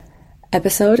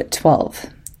Episode 12,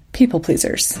 People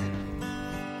Pleasers.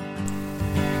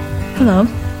 Hello,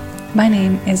 my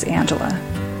name is Angela.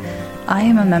 I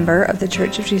am a member of the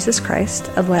Church of Jesus Christ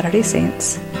of Latter-day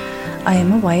Saints. I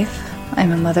am a wife, I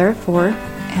am a mother of 4,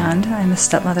 and I am a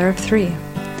stepmother of 3.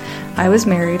 I was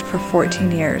married for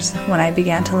 14 years when I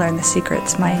began to learn the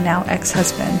secrets my now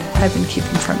ex-husband had been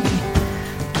keeping from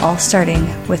me, all starting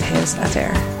with his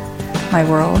affair. My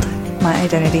world, my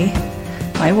identity,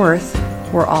 my worth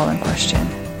were all in question.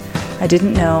 I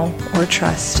didn't know or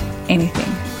trust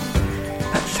anything.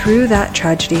 But through that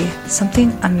tragedy,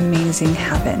 something amazing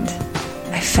happened.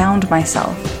 I found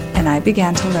myself, and I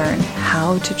began to learn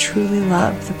how to truly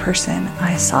love the person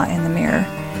I saw in the mirror.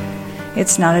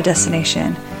 It's not a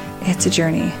destination, it's a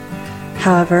journey.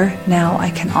 However, now I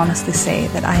can honestly say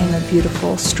that I am a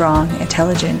beautiful, strong,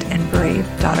 intelligent, and brave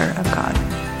daughter of God.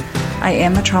 I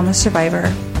am a trauma survivor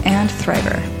and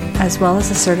thriver, as well as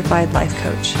a certified life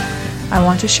coach. I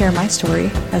want to share my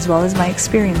story, as well as my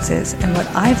experiences and what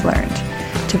I've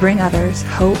learned to bring others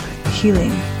hope, healing,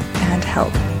 and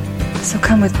help. So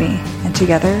come with me, and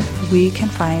together we can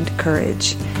find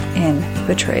courage in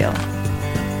betrayal.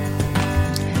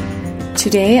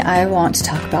 Today I want to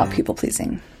talk about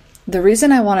people-pleasing. The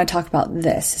reason I want to talk about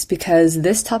this is because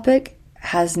this topic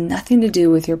has nothing to do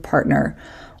with your partner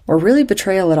or really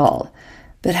betrayal at all,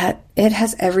 but it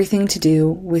has everything to do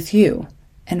with you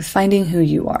and finding who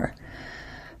you are.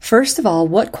 First of all,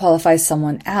 what qualifies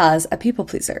someone as a people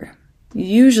pleaser?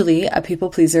 Usually, a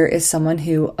people pleaser is someone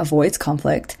who avoids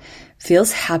conflict,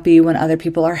 feels happy when other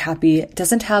people are happy,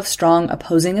 doesn't have strong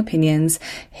opposing opinions,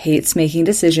 hates making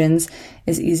decisions,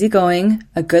 is easygoing,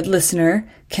 a good listener,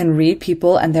 can read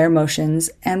people and their emotions,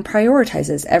 and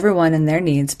prioritizes everyone and their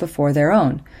needs before their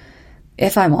own.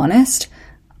 If I'm honest,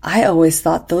 I always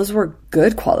thought those were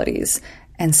good qualities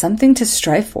and something to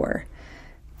strive for.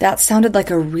 That sounded like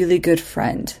a really good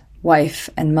friend, wife,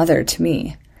 and mother to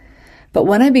me. But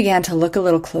when I began to look a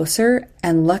little closer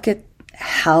and look at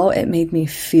how it made me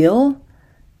feel,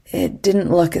 it didn't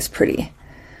look as pretty.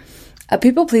 A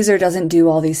people pleaser doesn't do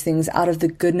all these things out of the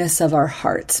goodness of our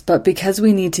hearts, but because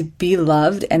we need to be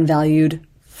loved and valued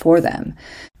for them.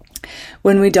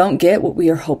 When we don't get what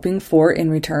we are hoping for in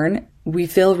return, we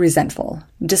feel resentful,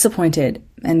 disappointed,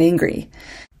 and angry.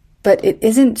 But it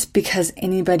isn't because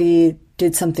anybody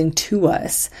did something to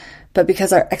us, but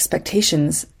because our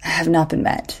expectations have not been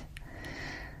met.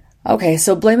 Okay,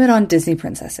 so blame it on Disney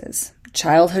princesses,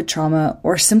 childhood trauma,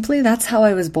 or simply that's how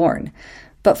I was born.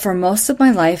 But for most of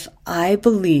my life, I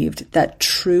believed that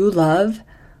true love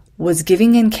was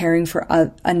giving and caring for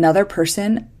another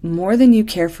person more than you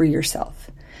care for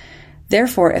yourself.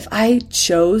 Therefore, if I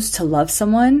chose to love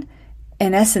someone,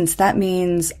 in essence, that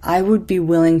means I would be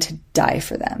willing to die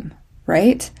for them,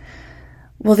 right?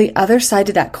 Well, the other side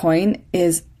to that coin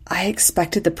is I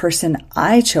expected the person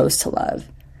I chose to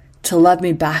love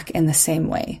me back in the same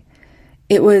way.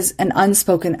 It was an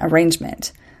unspoken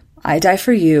arrangement. I die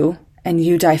for you, and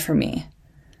you die for me.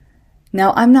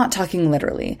 Now, I'm not talking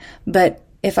literally, but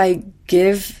if I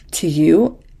give to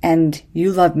you and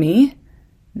you love me,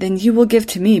 then you will give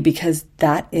to me because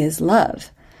that is love.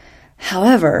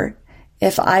 However,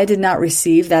 if I did not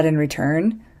receive that in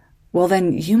return, well,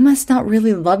 then you must not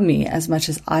really love me as much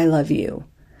as I love you.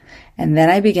 And then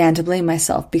I began to blame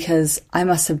myself because I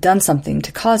must have done something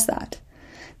to cause that.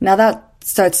 Now that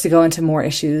starts to go into more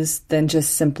issues than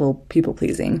just simple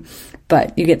people-pleasing,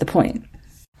 but you get the point.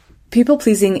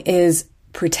 People-pleasing is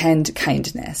pretend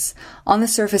kindness. On the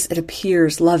surface, it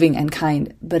appears loving and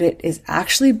kind, but it is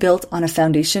actually built on a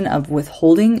foundation of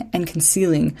withholding and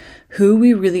concealing who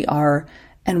we really are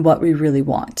and what we really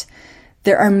want.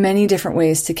 There are many different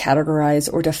ways to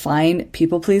categorize or define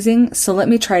people-pleasing, so let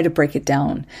me try to break it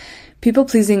down.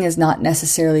 People-pleasing is not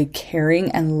necessarily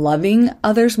caring and loving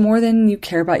others more than you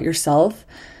care about yourself,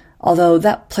 although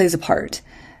that plays a part.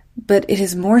 But it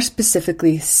is more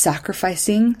specifically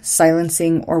sacrificing,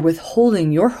 silencing, or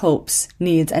withholding your hopes,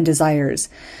 needs, and desires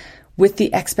with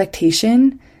the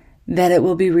expectation that it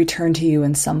will be returned to you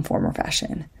in some form or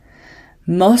fashion.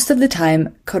 Most of the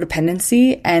time,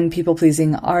 codependency and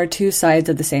people-pleasing are two sides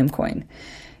of the same coin.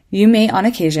 You may, on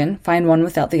occasion, find one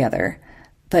without the other,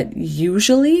 but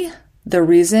usually the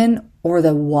reason or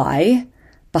the why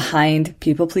behind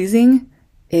people-pleasing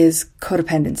is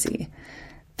codependency.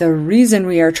 The reason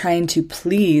we are trying to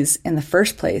please in the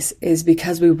first place is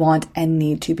because we want and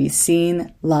need to be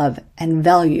seen, loved, and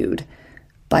valued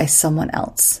by someone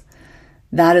else.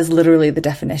 That is literally the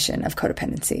definition of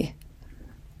codependency.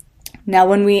 Now,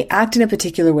 when we act in a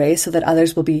particular way so that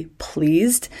others will be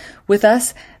pleased with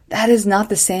us, that is not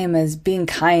the same as being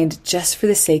kind just for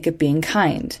the sake of being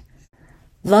kind.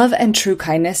 Love and true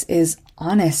kindness is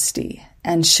honesty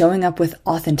and showing up with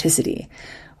authenticity.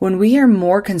 When we are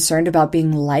more concerned about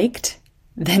being liked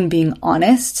than being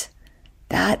honest,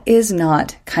 that is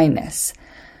not kindness.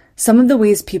 Some of the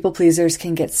ways people pleasers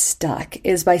can get stuck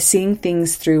is by seeing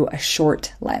things through a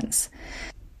short lens.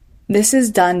 This is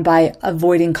done by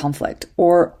avoiding conflict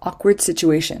or awkward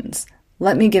situations.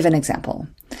 Let me give an example.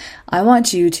 I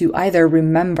want you to either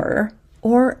remember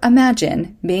or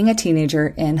imagine being a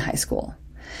teenager in high school.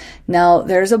 Now,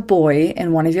 there's a boy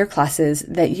in one of your classes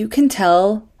that you can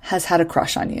tell has had a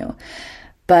crush on you,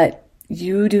 but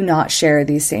you do not share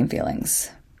these same feelings.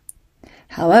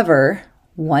 However,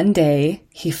 one day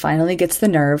he finally gets the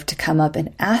nerve to come up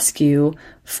and ask you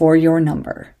for your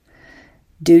number.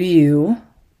 Do you,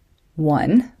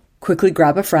 1, quickly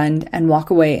grab a friend and walk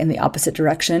away in the opposite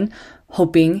direction,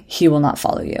 hoping he will not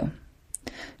follow you?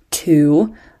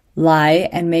 2, lie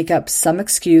and make up some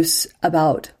excuse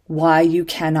about why you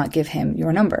cannot give him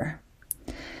your number?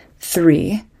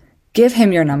 3, give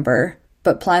him your number,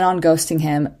 but plan on ghosting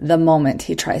him the moment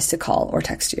he tries to call or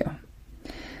text you?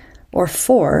 Or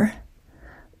 4,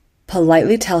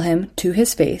 politely tell him to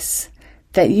his face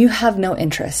that you have no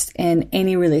interest in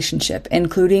any relationship,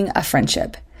 including a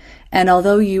friendship. And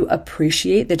although you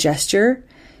appreciate the gesture,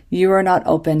 you are not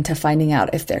open to finding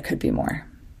out if there could be more.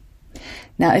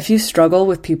 Now, if you struggle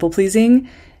with people pleasing,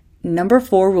 number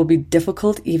 4 will be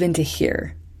difficult even to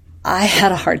hear. I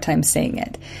had a hard time saying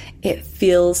it. It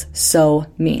feels so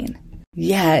mean.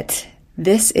 Yet,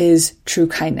 this is true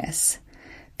kindness.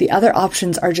 The other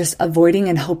options are just avoiding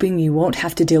and hoping you won't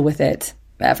have to deal with it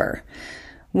ever.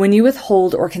 When you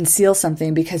withhold or conceal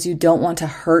something because you don't want to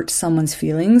hurt someone's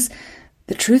feelings,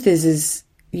 the truth is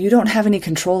you don't have any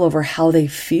control over how they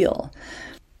feel.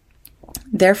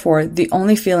 Therefore, the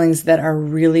only feelings that are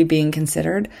really being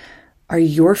considered are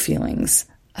your feelings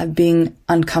of being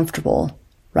uncomfortable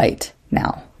right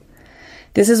now.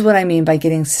 This is what I mean by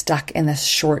getting stuck in this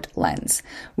short lens.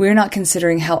 We're not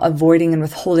considering how avoiding and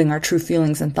withholding our true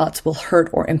feelings and thoughts will hurt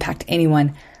or impact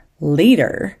anyone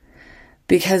later,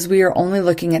 because we are only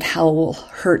looking at how it will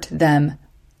hurt them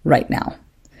right now.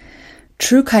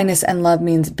 True kindness and love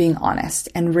means being honest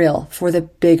and real for the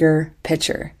bigger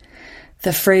picture.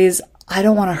 The phrase, "I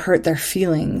don't want to hurt their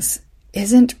feelings,"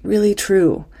 isn't really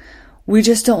true. We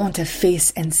just don't want to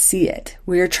face and see it.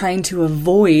 We are trying to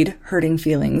avoid hurting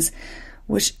feelings,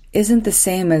 which isn't the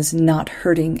same as not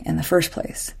hurting in the first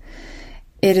place.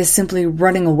 It is simply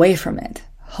running away from it,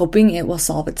 hoping it will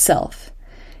solve itself.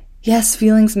 Yes,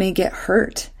 feelings may get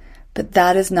hurt, but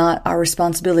that is not our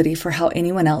responsibility for how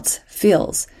anyone else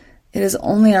feels. It is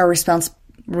only our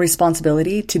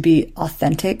responsibility to be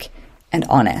authentic and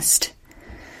honest.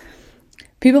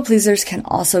 People pleasers can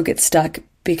also get stuck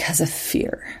because of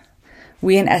fear.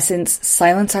 We, in essence,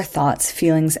 silence our thoughts,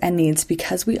 feelings, and needs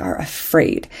because we are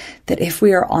afraid that if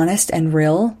we are honest and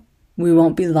real, we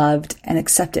won't be loved and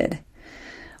accepted.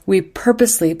 We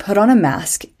purposely put on a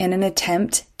mask in an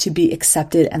attempt to be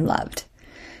accepted and loved.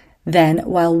 Then,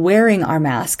 while wearing our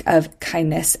mask of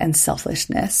kindness and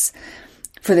selflessness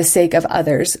for the sake of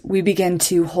others, we begin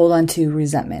to hold on to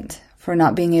resentment for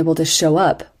not being able to show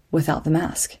up without the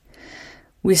mask.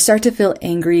 We start to feel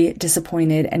angry,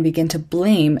 disappointed, and begin to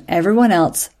blame everyone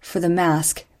else for the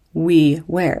mask we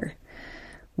wear.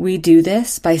 We do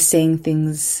this by saying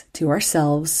things to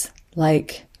ourselves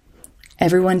like,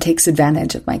 "Everyone takes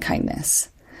advantage of my kindness,"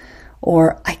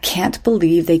 or "I can't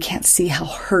believe they can't see how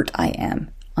hurt I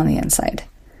am on the inside."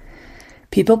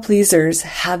 People pleasers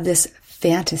have this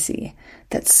fantasy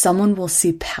that someone will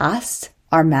see past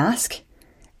our mask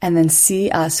and then see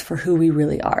us for who we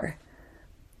really are.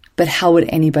 But how would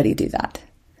anybody do that?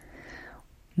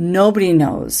 Nobody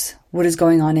knows what is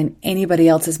going on in anybody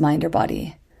else's mind or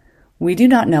body. We do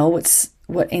not know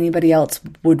what anybody else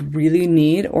would really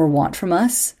need or want from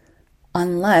us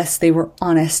unless they were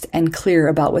honest and clear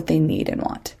about what they need and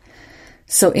want.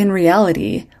 So in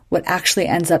reality, what actually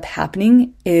ends up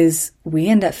happening is we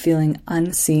end up feeling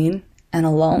unseen and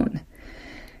alone.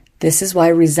 This is why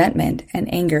resentment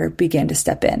and anger begin to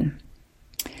step in.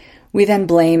 We then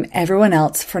blame everyone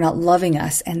else for not loving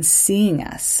us and seeing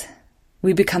us.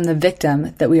 We become the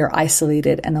victim that we are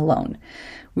isolated and alone.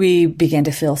 We begin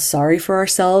to feel sorry for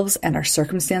ourselves and our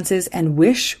circumstances and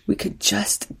wish we could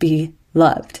just be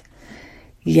loved.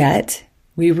 Yet,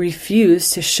 we refuse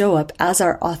to show up as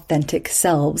our authentic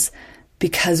selves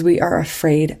because we are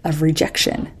afraid of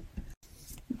rejection.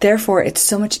 Therefore, it's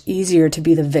so much easier to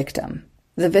be the victim.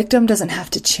 The victim doesn't have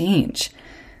to change.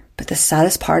 But the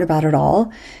saddest part about it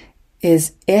all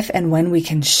is if and when we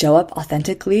can show up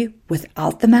authentically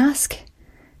without the mask,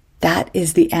 that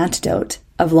is the antidote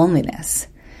of loneliness.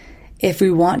 If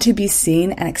we want to be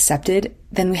seen and accepted,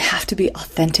 then we have to be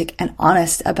authentic and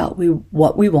honest about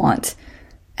what we want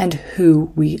and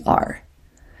who we are.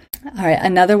 All right,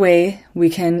 another way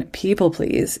we can people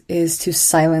please is to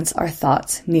silence our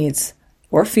thoughts, needs,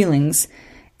 or feelings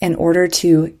in order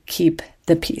to keep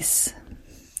the peace.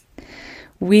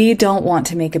 We don't want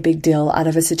to make a big deal out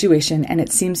of a situation, and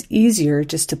it seems easier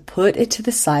just to put it to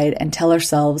the side and tell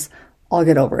ourselves, I'll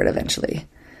get over it eventually.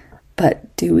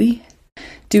 But do we?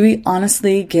 Do we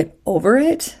honestly get over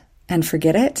it and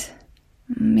forget it?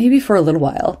 Maybe for a little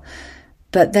while.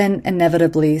 But then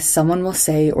inevitably someone will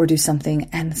say or do something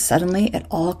and suddenly it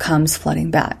all comes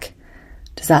flooding back.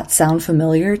 Does that sound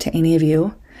familiar to any of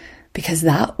you? Because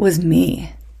that was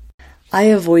me. I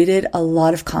avoided a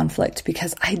lot of conflict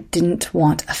because I didn't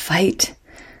want a fight,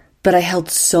 but I held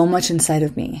so much inside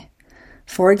of me.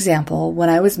 For example, when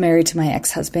I was married to my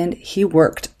ex-husband, he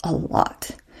worked a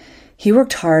lot. He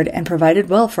worked hard and provided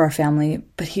well for our family,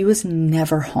 but he was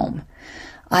never home.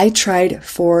 I tried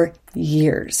for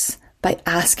years by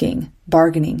asking,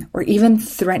 bargaining, or even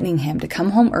threatening him to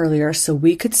come home earlier so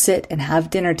we could sit and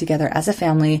have dinner together as a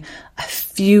family a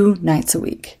few nights a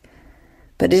week.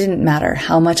 But it didn't matter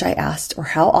how much I asked or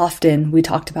how often we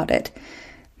talked about it.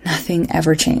 Nothing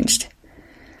ever changed.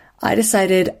 I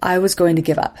decided I was going to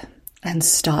give up and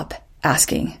stop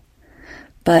asking.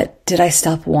 But did I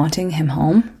stop wanting him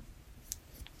home?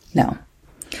 No.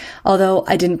 Although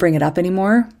I didn't bring it up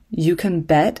anymore, you can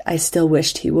bet I still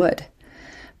wished he would.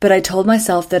 But I told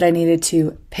myself that I needed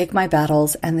to pick my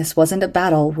battles, and this wasn't a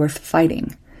battle worth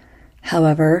fighting.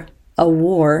 However, a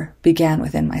war began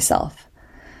within myself.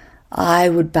 I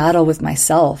would battle with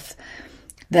myself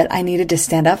that I needed to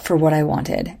stand up for what I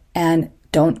wanted and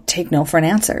don't take no for an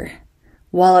answer,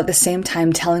 while at the same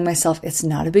time telling myself it's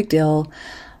not a big deal,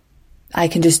 I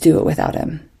can just do it without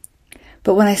him.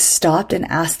 But when I stopped and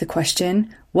asked the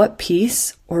question, what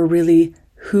peace, or really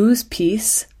whose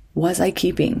peace, was I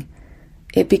keeping?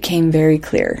 It became very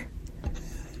clear.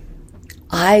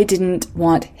 I didn't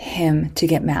want him to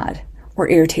get mad or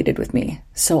irritated with me,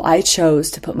 so I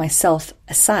chose to put myself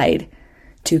aside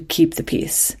to keep the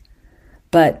peace.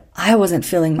 But I wasn't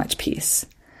feeling much peace.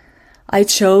 I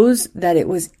chose that it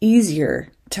was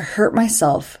easier to hurt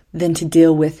myself than to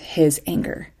deal with his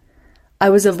anger. I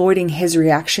was avoiding his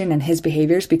reaction and his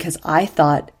behaviors because I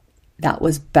thought that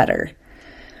was better.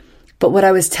 But what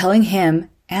I was telling him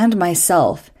and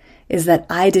myself is that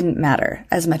I didn't matter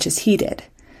as much as he did.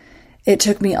 It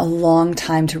took me a long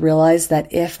time to realize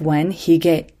that when he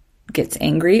gets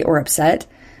angry or upset,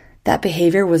 that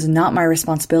behavior was not my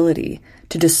responsibility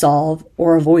to dissolve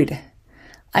or avoid.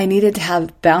 I needed to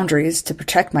have boundaries to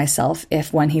protect myself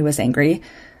when he was angry,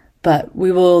 but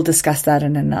we will discuss that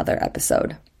in another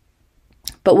episode.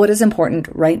 But what is important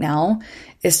right now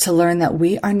is to learn that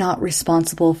we are not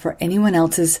responsible for anyone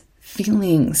else's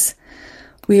feelings.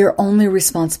 We are only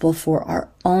responsible for our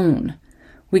own.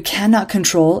 We cannot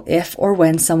control if or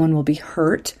when someone will be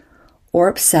hurt or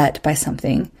upset by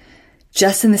something,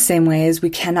 just in the same way as we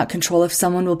cannot control if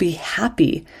someone will be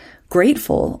happy,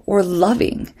 grateful, or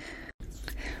loving.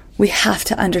 We have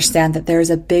to understand that there is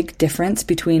a big difference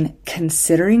between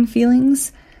considering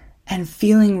feelings and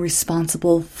feeling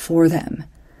responsible for them.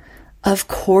 Of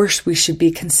course, we should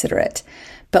be considerate,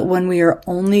 but when we are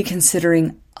only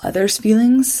considering others'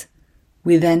 feelings,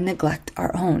 we then neglect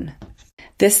our own.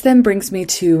 This then brings me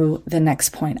to the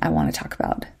next point I want to talk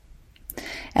about,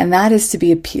 and that is to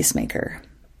be a peacemaker.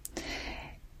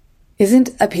 Isn't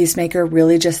a peacemaker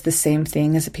really just the same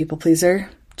thing as a people pleaser,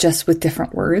 just with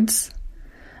different words?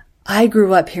 I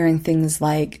grew up hearing things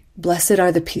like, "Blessed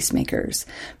are the peacemakers,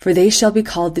 for they shall be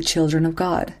called the children of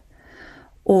God."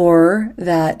 Or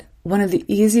that one of the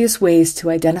easiest ways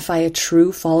to identify a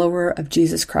true follower of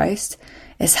Jesus Christ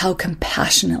is how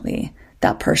compassionately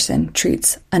that person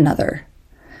treats another.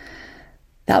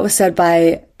 That was said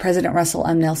by President Russell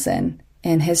M. Nelson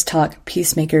in his talk,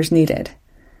 Peacemakers Needed.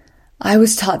 I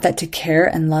was taught that to care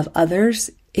and love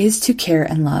others is to care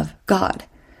and love God.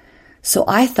 So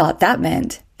I thought that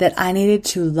meant that I needed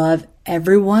to love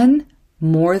everyone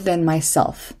more than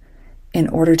myself in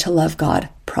order to love God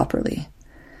properly.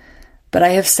 But I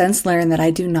have since learned that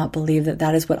I do not believe that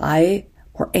that is what I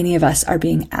or any of us are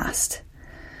being asked.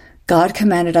 God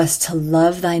commanded us to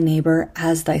love thy neighbor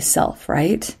as thyself,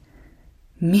 right?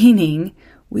 Meaning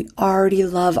we already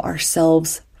love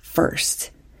ourselves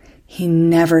first. He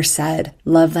never said,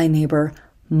 love thy neighbor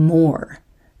more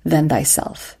than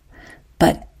thyself,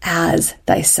 but as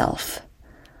thyself.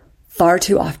 Far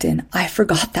too often, I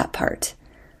forgot that part.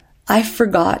 I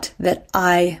forgot that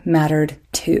I mattered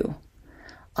too.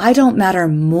 I don't matter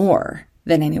more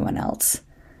than anyone else,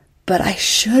 but I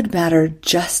should matter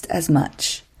just as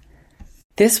much.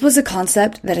 This was a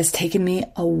concept that has taken me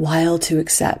a while to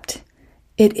accept.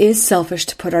 It is selfish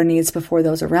to put our needs before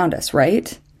those around us,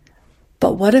 right?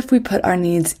 But what if we put our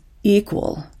needs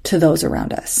equal to those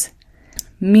around us?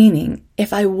 Meaning,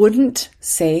 if I wouldn't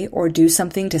say or do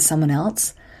something to someone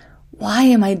else, why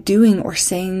am I doing or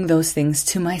saying those things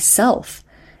to myself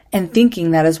and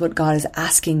thinking that is what God is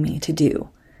asking me to do?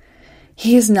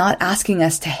 He is not asking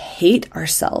us to hate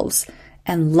ourselves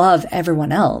and love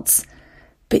everyone else,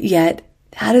 but yet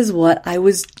that is what I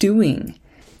was doing.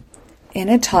 In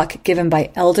a talk given by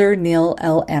Elder Neil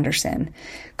L. Anderson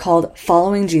called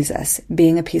Following Jesus,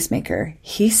 Being a Peacemaker,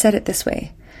 he said it this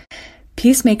way: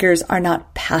 peacemakers are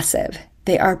not passive,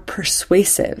 they are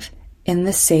persuasive in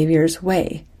the Savior's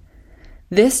way.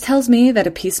 This tells me that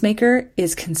a peacemaker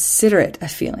is considerate of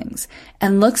feelings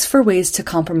and looks for ways to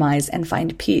compromise and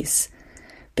find peace,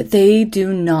 but they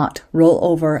do not roll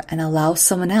over and allow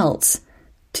someone else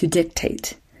to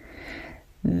dictate.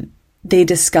 They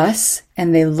discuss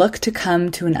and they look to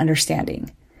come to an understanding.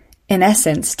 In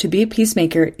essence, to be a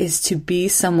peacemaker is to be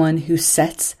someone who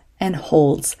sets and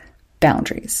holds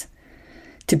boundaries.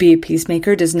 To be a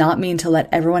peacemaker does not mean to let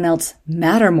everyone else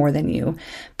matter more than you,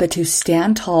 but to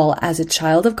stand tall as a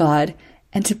child of God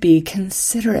and to be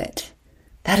considerate.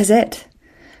 That is it.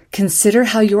 Consider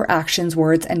how your actions,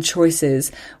 words, and choices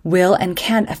will and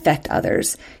can affect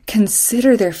others.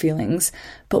 Consider their feelings,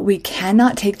 but we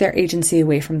cannot take their agency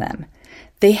away from them.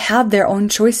 They have their own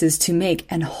choices to make,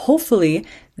 and hopefully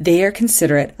they are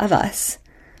considerate of us.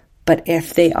 But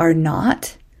if they are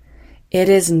not, it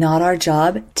is not our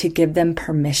job to give them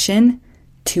permission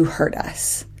to hurt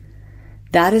us.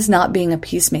 That is not being a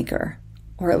peacemaker,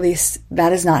 or at least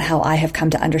that is not how I have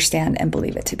come to understand and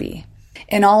believe it to be.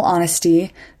 In all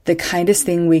honesty, the kindest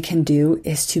thing we can do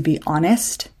is to be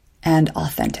honest and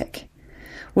authentic.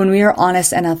 When we are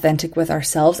honest and authentic with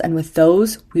ourselves and with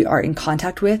those we are in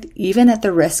contact with, even at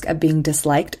the risk of being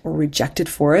disliked or rejected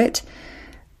for it,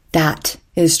 that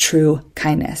is true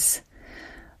kindness.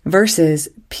 Versus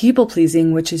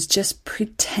people-pleasing, which is just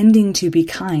pretending to be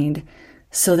kind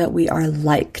so that we are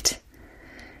liked.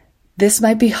 This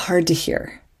might be hard to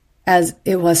hear, as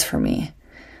it was for me.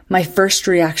 My first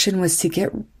reaction was to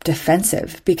get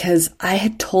defensive because I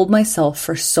had told myself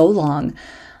for so long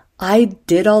I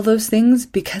did all those things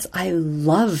because I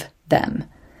love them.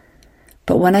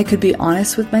 But when I could be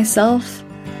honest with myself,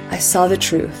 I saw the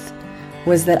truth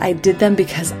was that I did them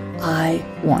because I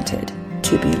wanted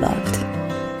to be loved.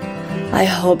 I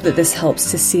hope that this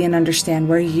helps to see and understand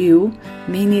where you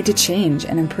may need to change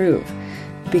and improve,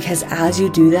 because as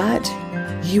you do that,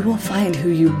 you will find who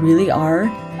you really are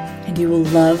and you will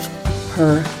love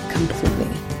her completely.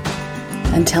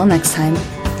 Until next time,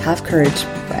 have courage,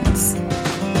 friends.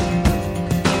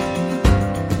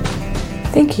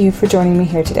 Thank you for joining me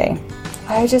here today.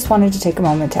 I just wanted to take a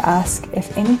moment to ask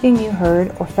if anything you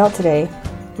heard or felt today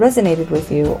resonated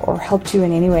with you or helped you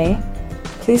in any way.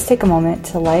 Please take a moment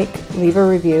to leave a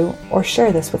review, or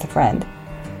share this with a friend.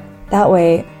 That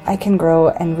way, I can grow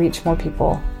and reach more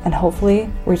people, and hopefully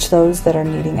reach those that are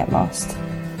needing it most.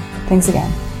 Thanks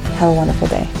again. Have a wonderful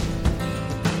day.